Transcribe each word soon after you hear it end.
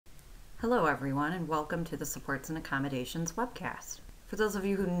Hello everyone and welcome to the Supports and Accommodations webcast. For those of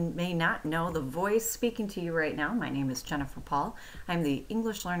you who may not know the voice speaking to you right now, my name is Jennifer Paul. I'm the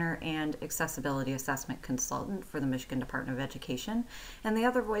English Learner and Accessibility Assessment Consultant for the Michigan Department of Education. And the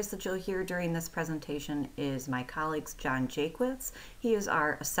other voice that you'll hear during this presentation is my colleague's John Jakewitz. He is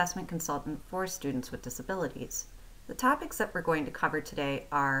our Assessment Consultant for Students with Disabilities. The topics that we're going to cover today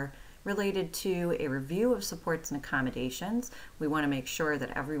are related to a review of supports and accommodations. We want to make sure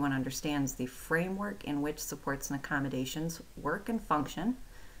that everyone understands the framework in which supports and accommodations work and function.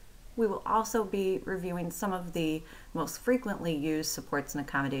 We will also be reviewing some of the most frequently used supports and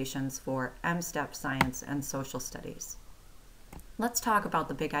accommodations for M-STEP science and social studies. Let's talk about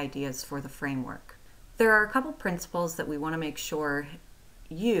the big ideas for the framework. There are a couple principles that we want to make sure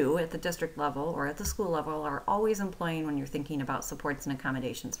you at the district level or at the school level are always employing when you're thinking about supports and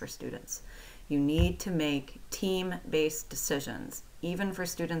accommodations for students. You need to make team-based decisions, even for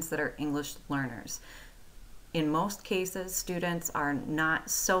students that are English learners. In most cases, students are not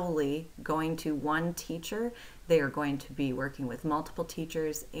solely going to one teacher. They are going to be working with multiple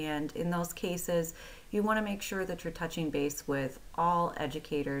teachers, and in those cases, you want to make sure that you're touching base with all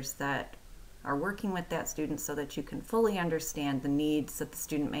educators that are working with that student so that you can fully understand the needs that the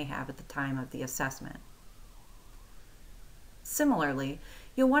student may have at the time of the assessment. Similarly,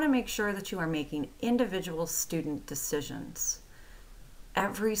 you'll want to make sure that you are making individual student decisions.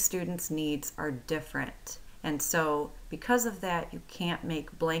 Every student's needs are different, and so because of that, you can't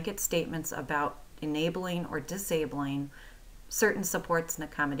make blanket statements about enabling or disabling certain supports and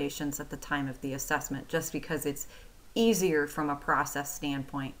accommodations at the time of the assessment just because it's easier from a process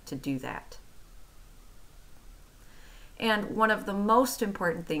standpoint to do that. And one of the most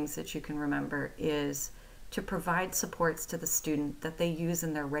important things that you can remember is to provide supports to the student that they use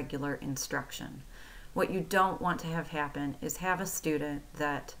in their regular instruction. What you don't want to have happen is have a student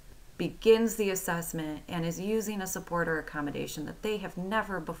that begins the assessment and is using a support or accommodation that they have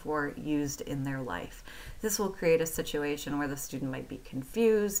never before used in their life. This will create a situation where the student might be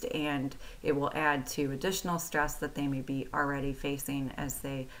confused, and it will add to additional stress that they may be already facing as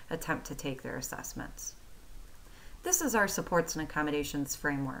they attempt to take their assessments. This is our supports and accommodations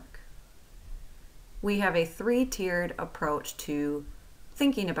framework. We have a three-tiered approach to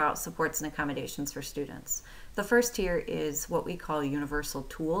thinking about supports and accommodations for students. The first tier is what we call universal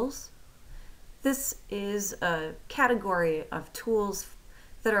tools. This is a category of tools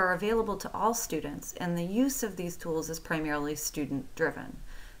that are available to all students, and the use of these tools is primarily student-driven.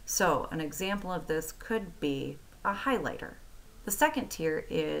 So an example of this could be a highlighter. The second tier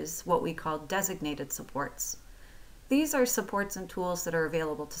is what we call designated supports. These are supports and tools that are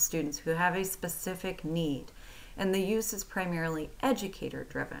available to students who have a specific need, and the use is primarily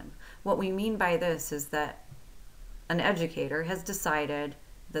educator-driven. What we mean by this is that an educator has decided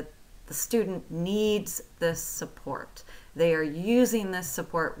that the student needs this support. They are using this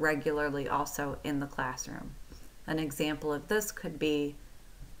support regularly also in the classroom. An example of this could be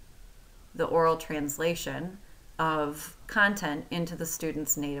the oral translation of content into the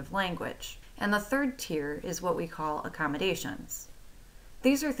student's native language. And the third tier is what we call accommodations.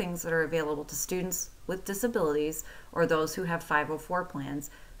 These are things that are available to students with disabilities or those who have 504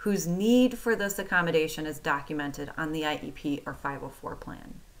 plans whose need for this accommodation is documented on the IEP or 504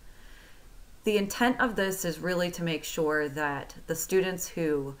 plan. The intent of this is really to make sure that the students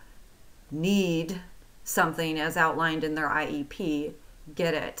who need something as outlined in their IEP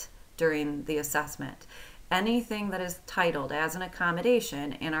get it during the assessment. Anything that is titled as an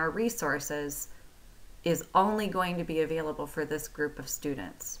accommodation in our resources is only going to be available for this group of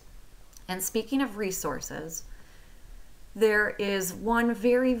students. And speaking of resources, there is one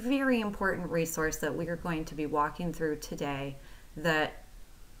very, very important resource that we are going to be walking through today that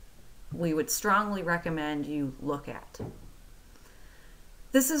we would strongly recommend you look at.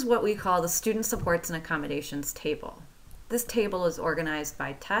 This is what we call the Student Supports and Accommodations table. This table is organized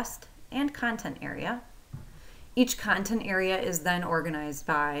by test and content area. Each content area is then organized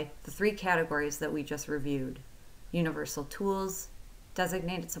by the three categories that we just reviewed: universal tools,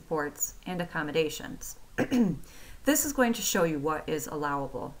 designated supports, and accommodations. This is going to show you what is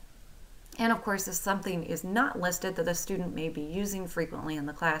allowable. And of course, if something is not listed that a student may be using frequently in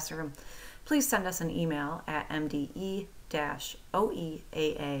the classroom, please send us an email at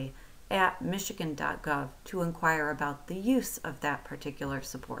mde-oeaa@michigan.gov to inquire about the use of that particular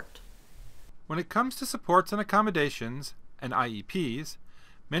support. When it comes to supports and accommodations and IEPs,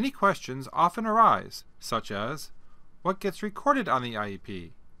 many questions often arise, such as, what gets recorded on the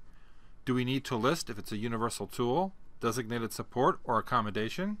IEP? Do we need to list if it's a universal tool, designated support, or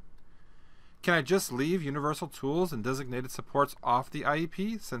accommodation? Can I just leave universal tools and designated supports off the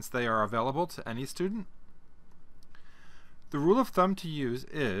IEP since they are available to any student? The rule of thumb to use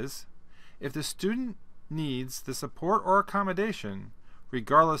is, if the student needs the support or accommodation,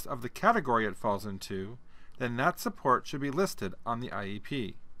 regardless of the category it falls into, then that support should be listed on the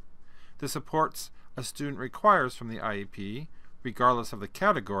IEP. The supports a student requires from the IEP, regardless of the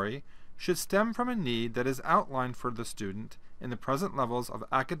category, should stem from a need that is outlined for the student in the present levels of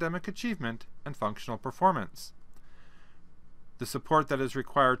academic achievement and functional performance. The support that is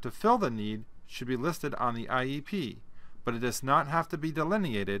required to fill the need should be listed on the IEP, but it does not have to be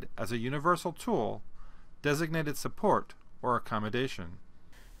delineated as a universal tool, designated support, or accommodation.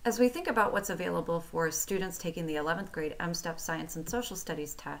 As we think about what's available for students taking the 11th grade M-STEP Science and Social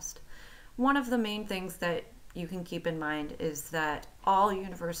Studies test, one of the main things that you can keep in mind is that all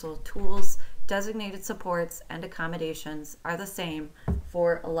universal tools, designated supports, and accommodations are the same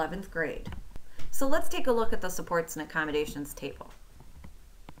for 11th grade. So let's take a look at the supports and accommodations table.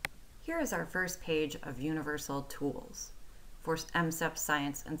 Here is our first page of universal tools for M-STEP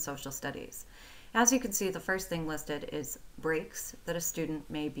Science and Social Studies. As you can see, the first thing listed is breaks that a student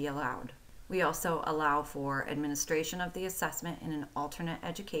may be allowed. We also allow for administration of the assessment in an alternate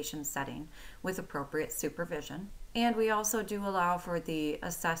education setting with appropriate supervision. And we also do allow for the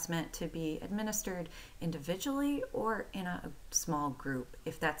assessment to be administered individually or in a small group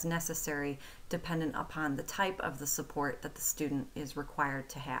if that's necessary, dependent upon the type of the support that the student is required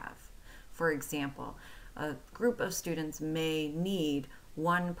to have. For example, a group of students may need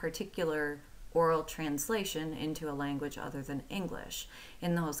one particular oral translation into a language other than English.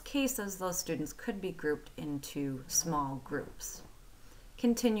 In those cases, those students could be grouped into small groups.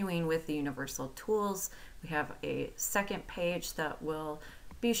 Continuing with the universal tools, we have a second page that will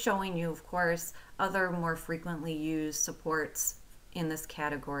be showing you, of course, other more frequently used supports in this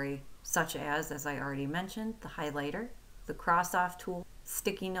category, such as I already mentioned, the highlighter, the cross-off tool,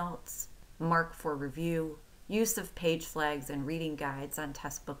 sticky notes, mark for review, use of page flags and reading guides on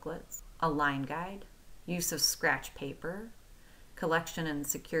test booklets, a line guide, use of scratch paper, collection and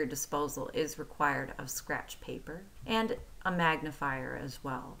secure disposal is required of scratch paper, and a magnifier as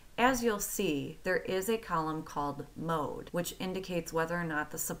well. As you'll see, there is a column called Mode, which indicates whether or not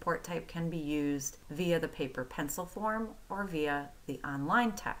the support type can be used via the paper pencil form or via the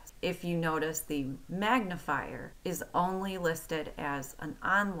online test. If you notice, the magnifier is only listed as an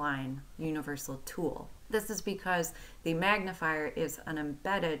online universal tool. This is because the magnifier is an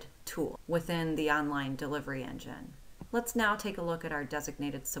embedded tool within the online delivery engine. Let's now take a look at our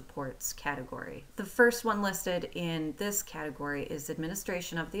designated supports category. The first one listed in this category is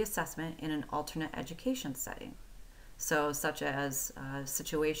administration of the assessment in an alternate education setting. So such as a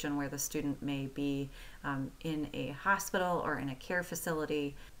situation where the student may be in a hospital or in a care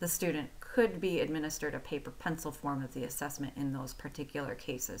facility, the student could be administered a paper pencil form of the assessment in those particular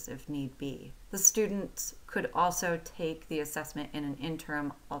cases if need be. The students could also take the assessment in an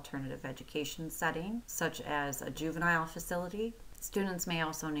interim alternative education setting, such as a juvenile facility. Students may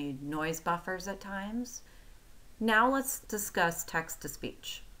also need noise buffers at times. Now let's discuss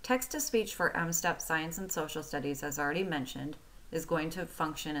text-to-speech. Text-to-speech for M-STEP Science and Social Studies, as already mentioned, is going to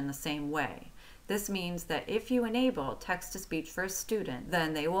function in the same way. This means that if you enable text-to-speech for a student,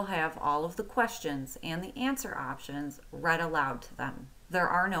 then they will have all of the questions and the answer options read aloud to them. There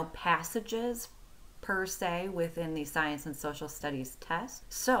are no passages per se within the Science and Social Studies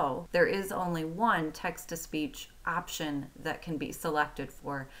test, so there is only one text-to-speech option that can be selected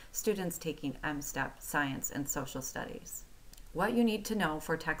for students taking M-STEP Science and Social Studies. What you need to know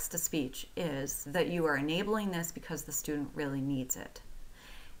for text-to-speech is that you are enabling this because the student really needs it.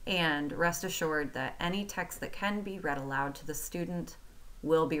 And rest assured that any text that can be read aloud to the student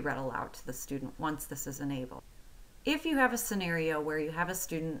will be read aloud to the student once this is enabled. If you have a scenario where you have a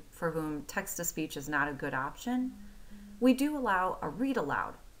student for whom text-to-speech is not a good option, we do allow a read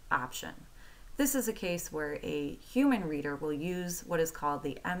aloud option. This is a case where a human reader will use what is called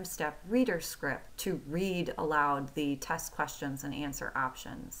the M-STEP reader script to read aloud the test questions and answer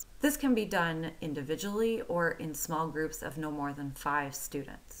options. This can be done individually or in small groups of no more than 5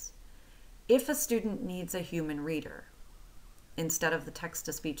 students. If a student needs a human reader instead of the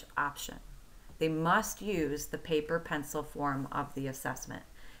text-to-speech option, they must use the paper pencil form of the assessment.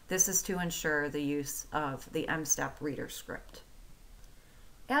 This is to ensure the use of the M-STEP reader script.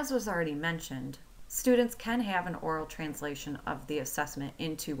 As was already mentioned, students can have an oral translation of the assessment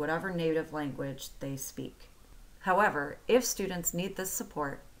into whatever native language they speak. However, if students need this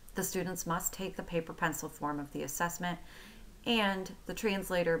support, the students must take the paper pencil form of the assessment, and the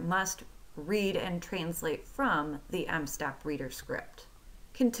translator must read and translate from the M-STEP reader script.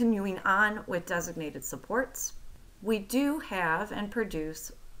 Continuing on with designated supports, we do have and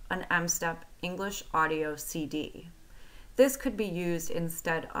produce an M-Step English audio CD. This could be used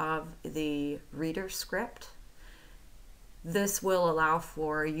instead of the reader script. This will allow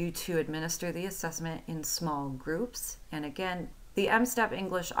for you to administer the assessment in small groups. And again, the M-Step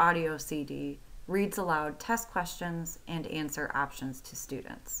English audio CD reads aloud test questions and answer options to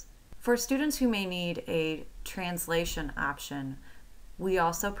students. For students who may need a translation option, we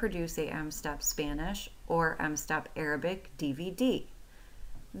also produce a M-Step Spanish or M-Step Arabic DVD.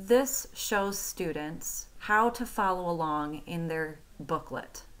 This shows students how to follow along in their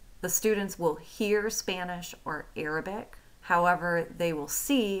booklet. The students will hear Spanish or Arabic, however, they will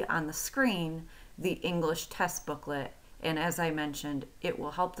see on the screen the English test booklet, and as I mentioned, it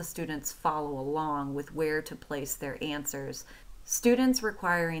will help the students follow along with where to place their answers. Students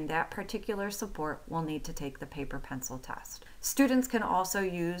requiring that particular support will need to take the paper pencil test. Students can also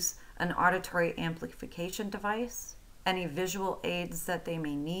use an auditory amplification device, any visual aids that they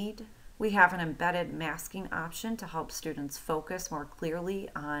may need. We have an embedded masking option to help students focus more clearly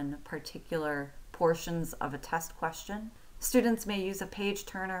on particular portions of a test question. Students may use a page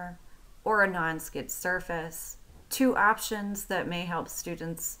turner or a non-skid surface. Two options that may help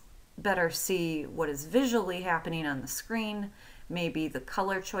students better see what is visually happening on the screen may be the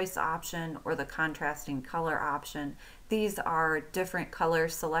color choice option or the contrasting color option. These are different color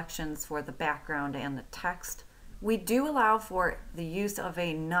selections for the background and the text. We do allow for the use of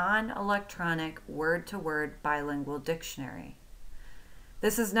a non-electronic word-to-word bilingual dictionary.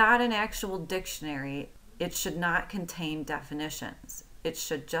 This is not an actual dictionary. It should not contain definitions. It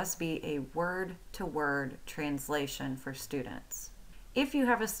should just be a word-to-word translation for students. If you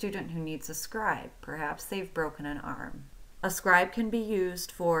have a student who needs a scribe, perhaps they've broken an arm. A scribe can be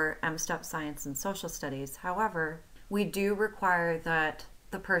used for M-Step Science and Social Studies. However, we do require that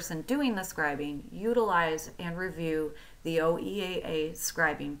the person doing the scribing utilize and review the OEAA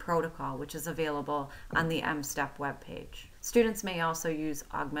scribing protocol, which is available on the M-Step webpage. Students may also use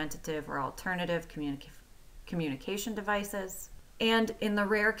augmentative or alternative communication devices. And in the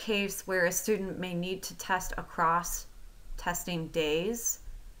rare case where a student may need to test across testing days,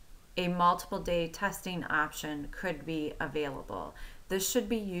 a multiple day testing option could be available. This should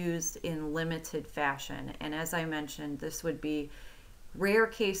be used in limited fashion. And as I mentioned, this would be rare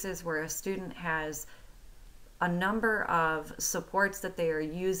cases where a student has a number of supports that they are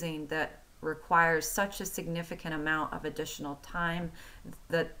using that requires such a significant amount of additional time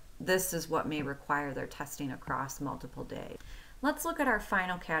that this is what may require their testing across multiple days. Let's look at our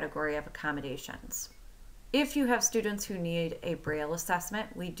final category of accommodations. If you have students who need a Braille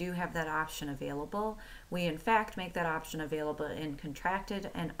assessment, we do have that option available. We in fact make that option available in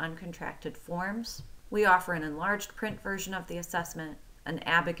contracted and uncontracted forms. We offer an enlarged print version of the assessment, an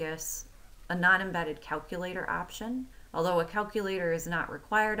abacus, a non-embedded calculator option. Although a calculator is not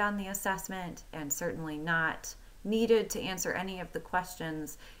required on the assessment and certainly not needed to answer any of the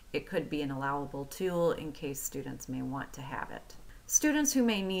questions, it could be an allowable tool in case students may want to have it. Students who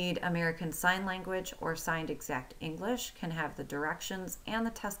may need American Sign Language or Signed Exact English can have the directions and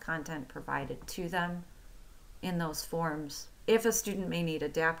the test content provided to them in those forms. If a student may need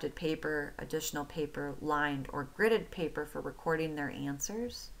adapted paper, additional paper, lined or gridded paper for recording their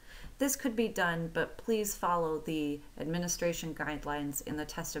answers, this could be done, but please follow the administration guidelines in the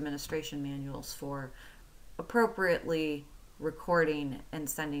test administration manuals for appropriately recording and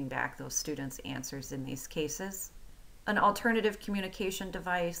sending back those students' answers in these cases. An alternative communication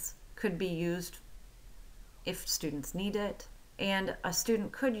device could be used if students need it, and a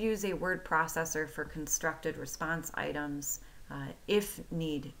student could use a word processor for constructed response items if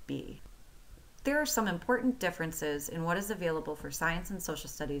need be. There are some important differences in what is available for science and social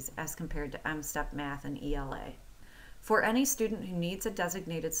studies as compared to M-Step Math and ELA. For any student who needs a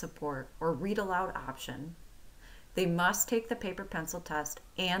designated support or read aloud option, they must take the paper pencil test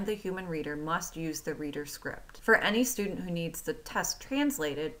and the human reader must use the reader script. For any student who needs the test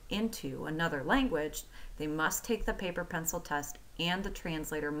translated into another language, they must take the paper pencil test and the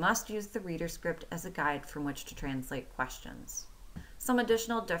translator must use the reader script as a guide from which to translate questions. Some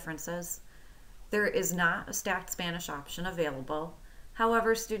additional differences. There is not a stacked Spanish option available.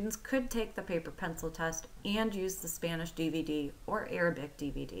 However, students could take the paper pencil test and use the Spanish DVD or Arabic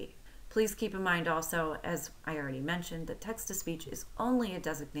DVD. Please keep in mind also, as I already mentioned, that text-to-speech is only a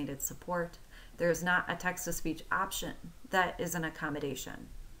designated support. There is not a text-to-speech option. That is an accommodation.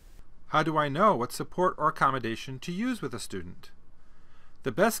 How do I know what support or accommodation to use with a student?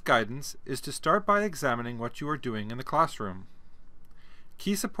 The best guidance is to start by examining what you are doing in the classroom.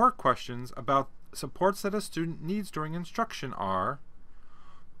 Key support questions about supports that a student needs during instruction are: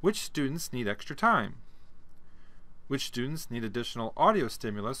 Which students need extra time? Which students need additional audio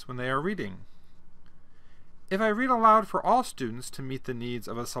stimulus when they are reading? If I read aloud for all students to meet the needs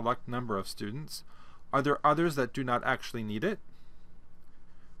of a select number of students, are there others that do not actually need it?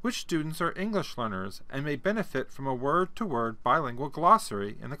 Which students are English learners and may benefit from a word-to-word bilingual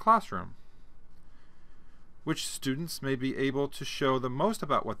glossary in the classroom? Which students may be able to show the most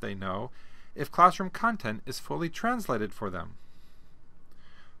about what they know if classroom content is fully translated for them?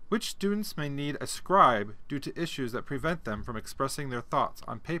 Which students may need a scribe due to issues that prevent them from expressing their thoughts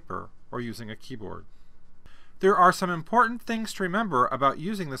on paper or using a keyboard? There are some important things to remember about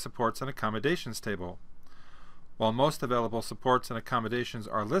using the supports and accommodations table. While most available supports and accommodations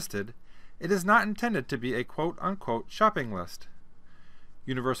are listed, it is not intended to be a quote-unquote shopping list.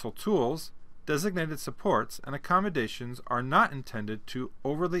 Universal tools, designated supports, and accommodations are not intended to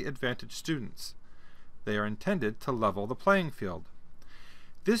overly advantage students. They are intended to level the playing field.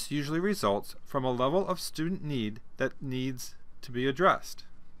 This usually results from a level of student need that needs to be addressed.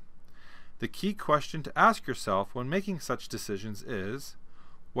 The key question to ask yourself when making such decisions is,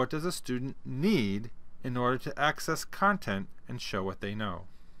 what does a student need in order to access content and show what they know?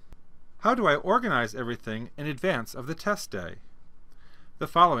 How do I organize everything in advance of the test day? The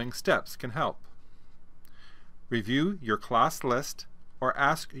following steps can help. Review your class list or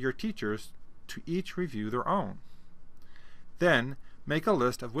ask your teachers to each review their own. Then, make a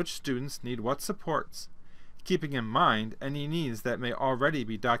list of which students need what supports, keeping in mind any needs that may already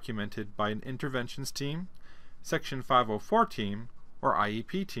be documented by an interventions team, Section 504 team, or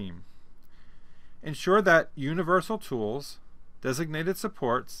IEP team. Ensure that universal tools, designated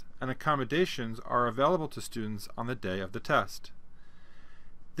supports, and accommodations are available to students on the day of the test.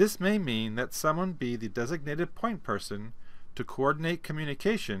 This may mean that someone be the designated point person to coordinate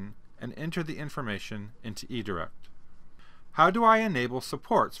communication and enter the information into eDirect. How do I enable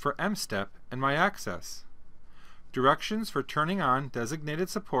supports for MSTEP and My Access? Directions for turning on designated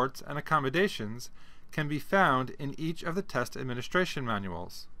supports and accommodations can be found in each of the test administration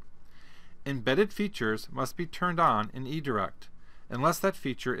manuals. Embedded features must be turned on in eDirect, unless that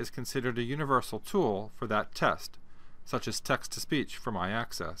feature is considered a universal tool for that test, such as text-to-speech for My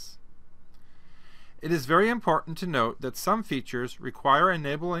Access. It is very important to note that some features require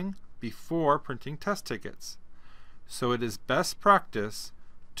enabling before printing test tickets, so it is best practice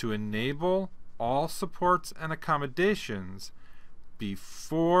to enable all supports and accommodations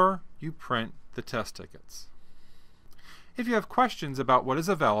before you print the test tickets. If you have questions about what is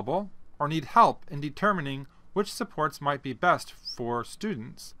available or need help in determining which supports might be best for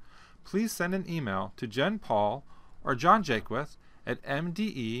students, please send an email to Jen Paul or John Jakewith at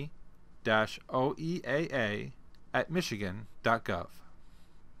mde-oeaa@michigan.gov.